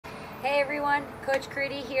Hey everyone, Coach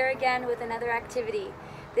Critty here again with another activity.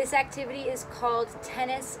 This activity is called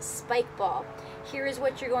tennis spike ball. Here is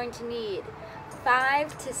what you're going to need.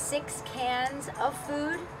 5 to 6 cans of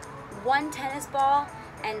food, 1 tennis ball,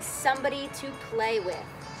 and somebody to play with.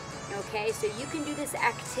 Okay, so you can do this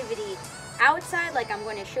activity outside like I'm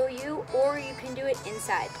going to show you, or you can do it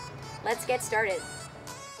inside. Let's get started.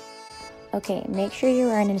 Okay, make sure you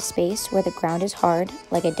are in a space where the ground is hard,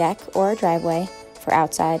 like a deck or a driveway for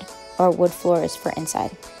outside, or wood floors for inside.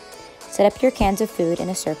 Set up your cans of food in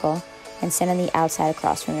a circle and stand on the outside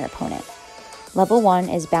across from your opponent. Level 1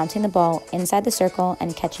 is bouncing the ball inside the circle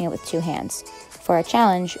and catching it with 2 hands. For a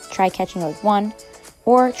challenge, try catching it with 1,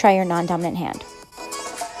 or try your non-dominant hand.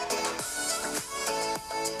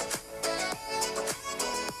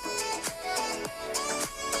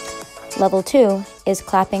 Level 2 is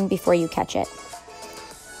clapping before you catch it.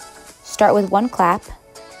 Start with 1 clap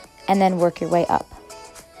and then work your way up.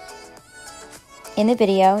 In the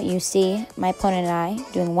video, you see my opponent and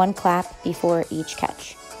I doing 1 clap before each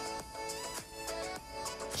catch.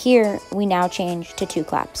 Here, we now change to 2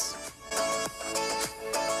 claps.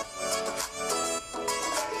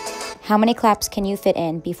 How many claps can you fit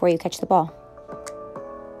in before you catch the ball?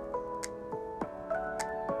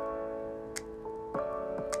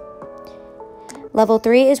 Level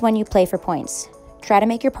 3 is when you play for points. Try to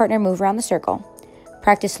make your partner move around the circle.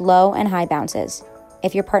 Practice low and high bounces.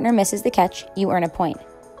 If your partner misses the catch, you earn a point.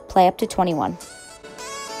 Play up to 21.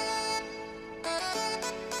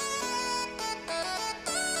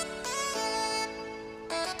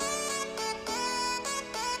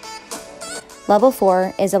 Level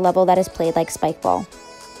 4 is a level that is played like spike ball.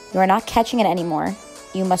 You are not catching it anymore.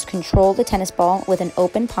 You must control the tennis ball with an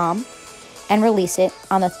open palm and release it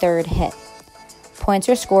on the 3rd hit. Points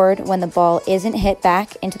are scored when the ball isn't hit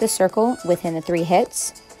back into the circle within the 3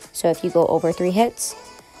 hits. So if you go over 3 hits,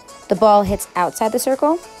 the ball hits outside the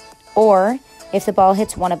circle, or if the ball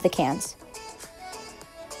hits one of the cans.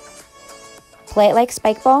 Play it like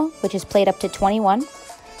spike ball, which is played up to 21.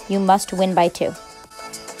 You must win by 2.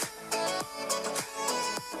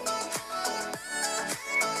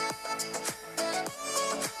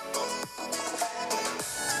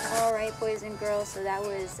 Alright boys and girls, so that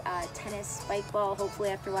was tennis spike ball. Hopefully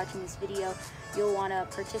after watching this video you'll want to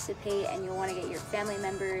participate and you'll want to get your family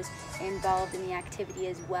members involved in the activity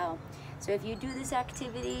as well. So if you do this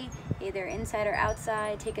activity either inside or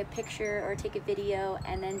outside, take a picture or take a video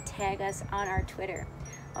and then tag us on our Twitter.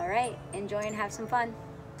 Alright, enjoy and have some fun.